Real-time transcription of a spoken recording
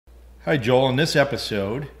Hi, Joel. In this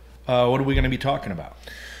episode, what are we going to be talking about?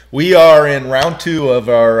 We are in round 2 of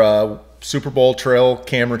our Super Bowl Trail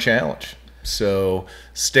Camera Challenge. So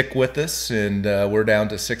stick with us, and we're down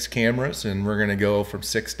to 6 cameras, and we're going to go from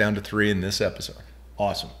 6 down to 3 in this episode.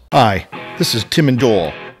 Awesome. Hi, this is Tim and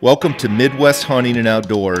Joel. Welcome to Midwest Hunting and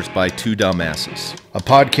Outdoors by Two Dumbasses, A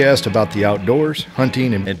podcast about the outdoors,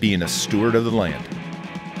 hunting, and being a steward of the land.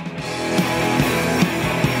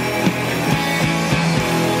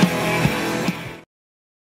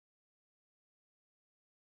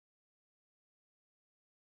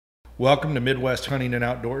 Welcome to Midwest Hunting and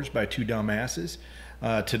Outdoors by Two Dumbasses.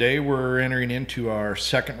 Today we're entering into our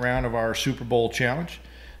second round of our Super Bowl Challenge.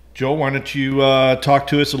 Joel, why don't you talk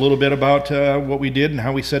to us a little bit about what we did and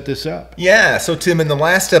how we set this up? Yeah, so Tim, in the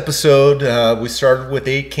last episode, we started with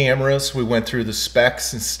 8 cameras. We went through the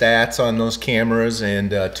specs and stats on those cameras, and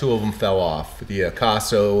 2 of them fell off, the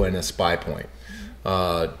Akaso and a Spy Point,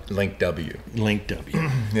 Link W. Link W.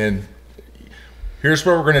 And here's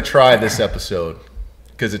where we're going to try this episode,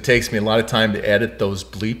 because it takes me a lot of time to edit those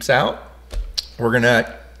bleeps out. We're not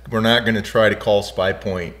going to try to call Spy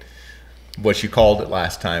Point what you called it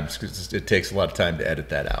last time, because it takes a lot of time to edit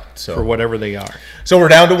that out. So For whatever they are. So we're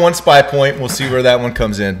down to 1 Spy Point. We'll see where that one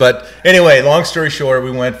comes in. But anyway, long story short,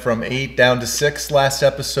 we went from 8 down to 6 last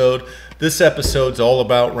episode. This episode's all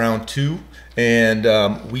about round 2,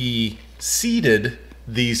 and we seeded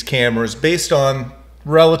these cameras based on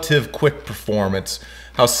relative quick performance,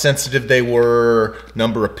 how sensitive they were,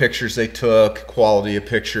 number of pictures they took, quality of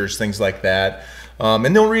pictures, things like that.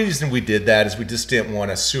 And the only reason we did that is we just didn't want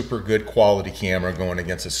a super good quality camera going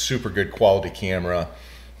against a super good quality camera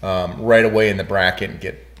right away in the bracket and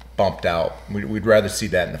get bumped out. We'd rather see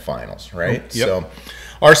that in the finals, right? Yep. So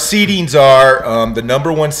our seedings are, the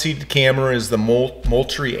number 1 seeded camera is the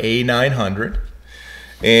Moultrie A900.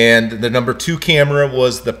 And the number 2 camera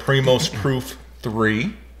was the Primos Proof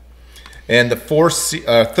 3. And the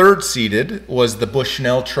third seated was the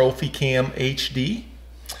Bushnell Trophy Cam HD.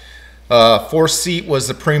 4th seat was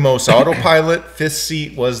the Primos Autopilot. 5th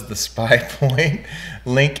seat was the Spy Point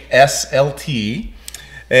Link SLT.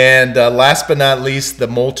 And last but not least, the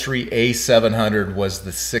Moultrie A700 was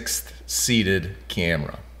the 6th seated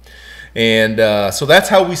camera. And so that's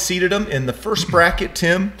how we seated them in the first bracket,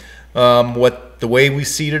 Tim. The way we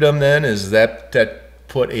seated them then is that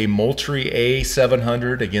put a Moultrie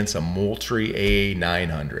A700 against a Moultrie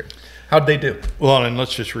A900. How'd they do? Well, and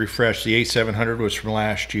let's just refresh. The A700 was from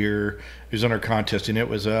last year. It was in our contest, and it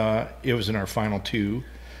was in our final 2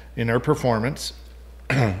 in our performance.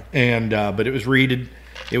 And but it was rated.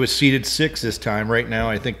 It was seated 6 this time. Right now,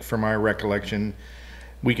 I think from our recollection,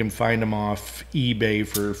 we can find them off eBay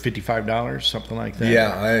for $55, something like that.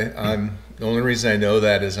 Yeah, I'm. The only reason I know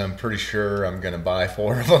that is I'm pretty sure I'm going to buy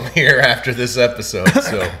 4 of them here after this episode.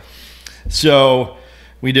 So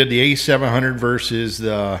we did the A700 versus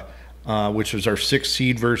the, which was our 6th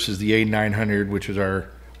seed, versus the A900, which was our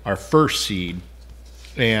 1st seed,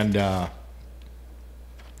 and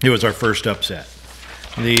it was our first upset.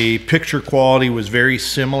 The picture quality was very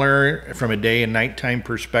similar from a day and nighttime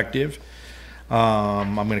perspective.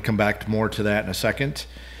 I'm going to come back more to that in a second.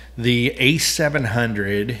 The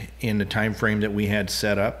A700, in the time frame that we had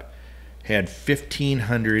set up, had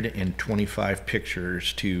 1,525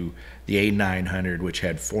 pictures to the A900, which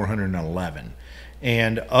had 411.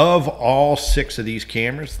 And of all 6 of these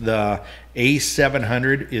cameras, the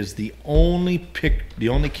A700 is the only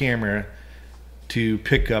camera to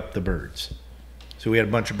pick up the birds. So we had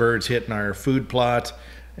a bunch of birds hitting our food plots,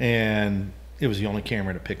 and it was the only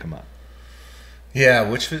camera to pick them up. Yeah,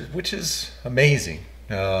 which is amazing.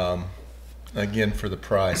 Again, for the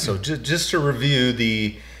price. So just to review,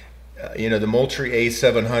 the Moultrie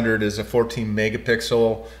A700 is a 14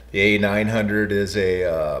 megapixel. The A900 is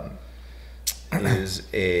a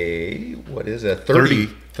 30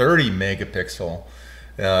 megapixel.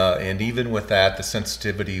 And even with that, the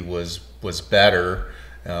sensitivity was better.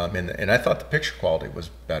 And I thought the picture quality was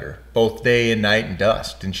better, both day and night and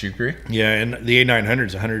dusk. Didn't you agree? Yeah, and the A900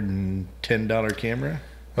 is a $110 camera.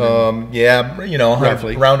 Yeah,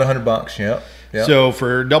 roughly around $100. Yeah. So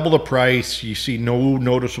for double the price, you see no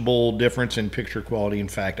noticeable difference in picture quality. In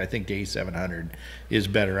fact, I think the A700 is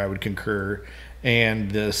better. I would concur. And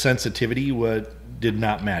the sensitivity did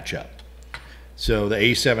not match up. So the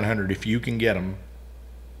A700, if you can get them,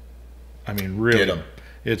 I mean, really, get them.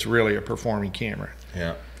 It's really a performing camera.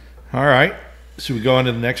 Yeah. All right. So we go on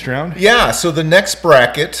to the next round? Yeah, so the next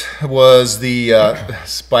bracket was the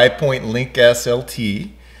Spy Point Link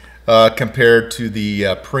SLT compared to the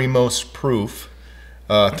Primos Proof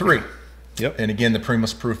 3. Yep. And again, the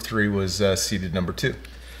Primos Proof 3 was seeded number 2.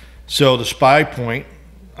 So the Spy Point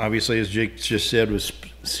obviously, as Jake just said, was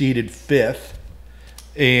seeded 5th.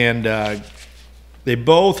 And they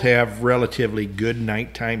both have relatively good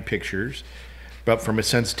nighttime pictures. But from a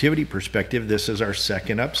sensitivity perspective, this is our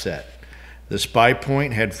second upset. The Spy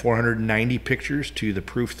Point had 490 pictures to the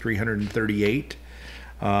Proof 338.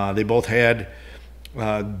 They both had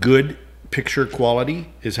good picture quality,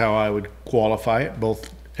 is how I would qualify it,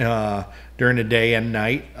 both during the day and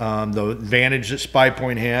night. The advantage that Spy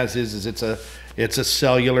Point has is it's a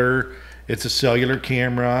cellular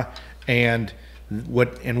camera, and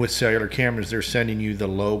with cellular cameras, they're sending you the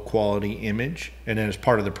low quality image, and then as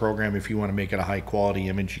part of the program, if you want to make it a high quality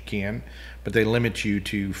image, you can, but they limit you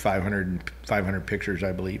to 500 pictures,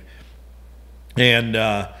 I believe,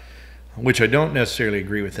 and which I don't necessarily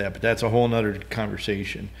agree with that, but that's a whole nother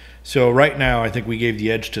conversation. So right now, I think we gave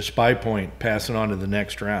the edge to Spy Point, passing on to the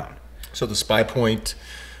next round. So the Spy Point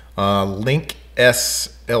Link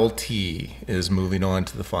SLT is moving on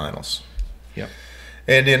to the finals. Yep.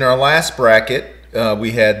 And in our last bracket,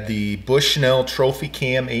 we had the Bushnell Trophy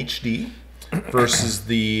Cam HD versus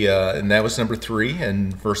the, and that was number 3,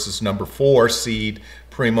 and versus number 4 seed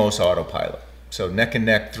Primos Autopilot. So neck and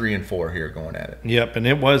neck, 3 and 4 here going at it. Yep, and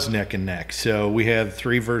it was neck and neck. So we had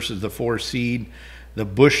 3 versus the 4 seed. The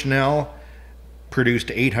Bushnell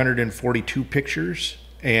produced 842 pictures,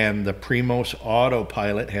 and the Primos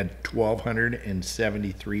Autopilot had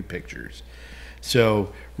 1,273 pictures.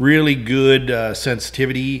 So really good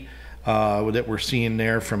sensitivity that we're seeing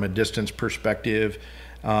there from a distance perspective.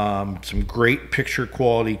 Some great picture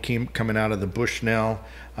quality coming out of the Bushnell.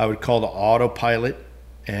 I would call the Autopilot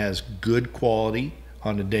has good quality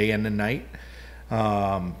on the day and the night.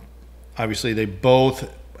 Obviously, they both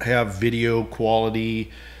have video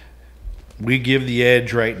quality. We give the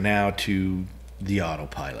edge right now to the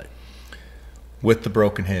Autopilot. With the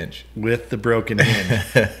broken hinge. With the broken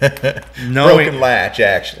hinge. Broken latch,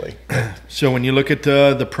 actually. So when you look at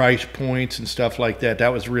the price points and stuff like that, that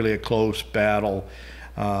was really a close battle.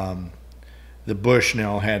 The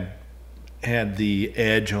Bushnell had the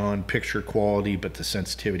edge on picture quality, but the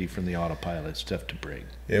sensitivity from the Autopilot is tough to break.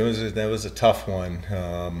 That was a tough one.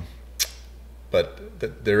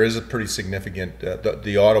 But there is a pretty significant,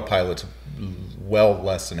 the Autopilot's well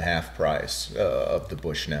less than half price of the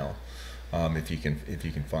Bushnell. If you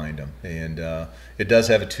can find them, and it does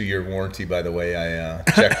have a 2-year warranty. By the way, I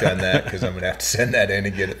checked on that because I'm gonna have to send that in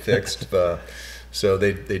and get it fixed. So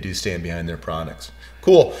they do stand behind their products.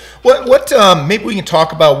 Cool. What maybe we can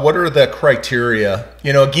talk about what are the criteria?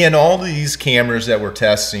 You know, again, all these cameras that we're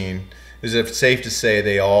testing, is it safe to say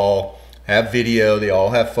they all have video, they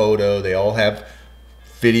all have photo, they all have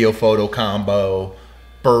video photo combo.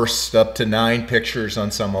 Bursts up to 9 pictures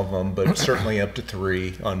on some of them, but certainly up to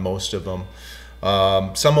 3 on most of them.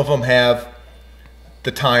 Some of them have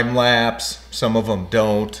the time lapse, some of them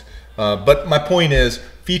don't. But my point is,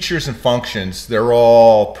 features and functions, they're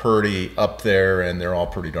all pretty up there and they're all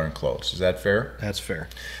pretty darn close. Is that fair? That's fair.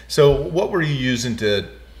 So what were you using to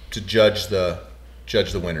judge the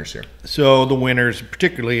winners here? So the winners,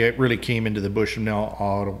 particularly, it really came into the Bushnell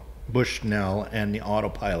and the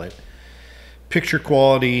Autopilot. Picture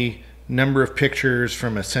quality, number of pictures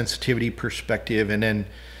from a sensitivity perspective, and then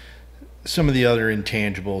some of the other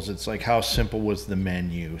intangibles. It's like how simple was the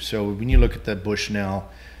menu. So when you look at the Bushnell,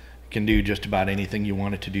 it can do just about anything you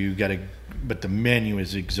want it to do. But the menu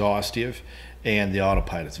is exhaustive, and the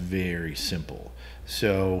Autopilot's very simple.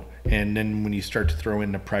 So, and then when you start to throw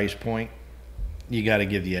in the price point, you got to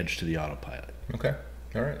give the edge to the Autopilot. Okay,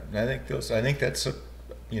 all right. I think that's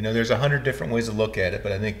there's 100 different ways to look at it,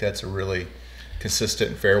 but I think that's a really consistent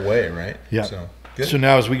and fair way, right? Yeah. So, good. So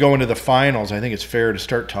now as we go into the finals, I think it's fair to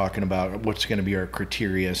start talking about what's going to be our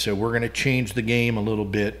criteria. So we're going to change the game a little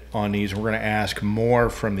bit on these. We're going to ask more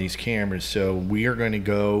from these cameras. So we are going to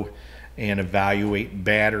go and evaluate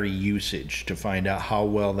battery usage to find out how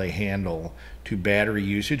well they handle to battery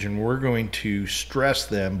usage. And we're going to stress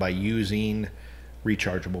them by using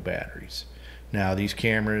rechargeable batteries. Now these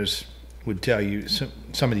cameras would tell you,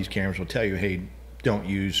 some of these cameras will tell you, hey, don't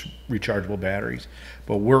use rechargeable batteries,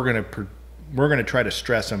 but we're going to try to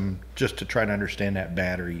stress them just to try to understand that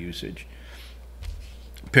battery usage.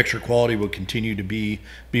 Picture quality will continue to be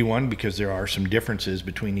one because there are some differences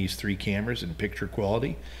between these 3 cameras in picture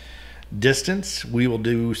quality. Distance, we will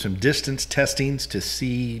do some distance testings to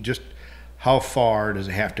see just how far does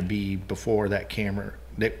it have to be before that camera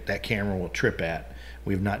will trip at.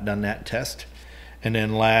 We've not done that test. And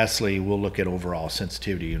then lastly, we'll look at overall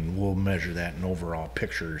sensitivity, and we'll measure that in overall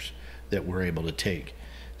pictures that we're able to take.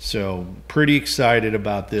 So pretty excited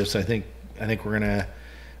about this. I think we're gonna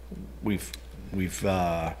we've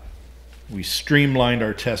we streamlined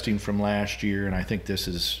our testing from last year, and I think this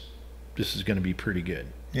is going to be pretty good.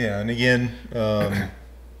 Yeah, and again,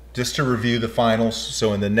 just to review the finals.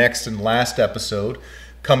 So in the next and last episode,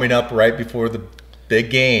 coming up right before the big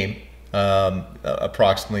game,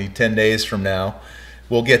 approximately 10 days from now,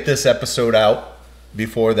 we'll get this episode out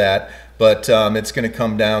before that. But it's going to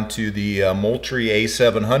come down to the Moultrie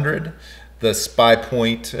A700, the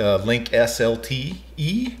SpyPoint Link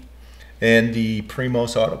SLTE, and the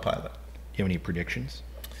Primos Autopilot. You have any predictions?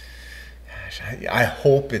 Gosh, I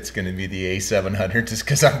hope it's going to be the A700 just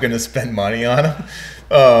because I'm going to spend money on them.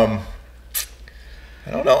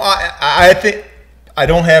 I don't know. I think I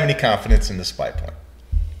don't have any confidence in the SpyPoint.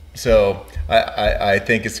 So I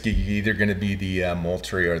think it's either going to be the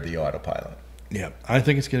Moultrie or the Autopilot. Yeah, I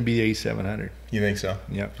think it's going to be the A700. You think so?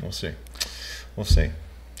 Yeah. We'll see. We'll see.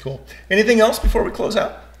 Cool. Anything else before we close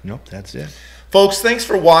out? Nope, that's it. Folks, thanks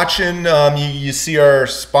for watching. You see our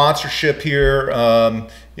sponsorship here,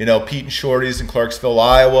 Pete and Shorty's in Clarksville,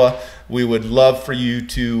 Iowa. We would love for you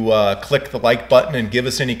to click the like button and give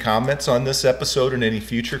us any comments on this episode and any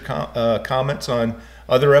future comments on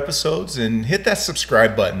other episodes. And hit that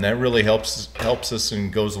subscribe button. That really helps us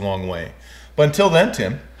and goes a long way. But until then,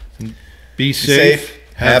 Tim, be safe,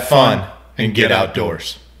 have fun, and get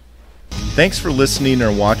outdoors. Thanks for listening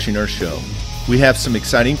or watching our show. We have some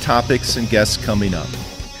exciting topics and guests coming up.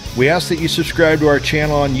 We ask that you subscribe to our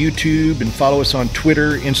channel on YouTube and follow us on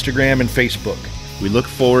Twitter, Instagram, and Facebook. We look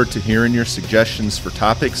forward to hearing your suggestions for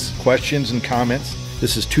topics, questions, and comments.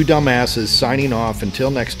 This is Two Dumbasses signing off.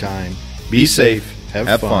 Until next time, be safe,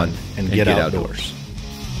 have fun, and get outdoors.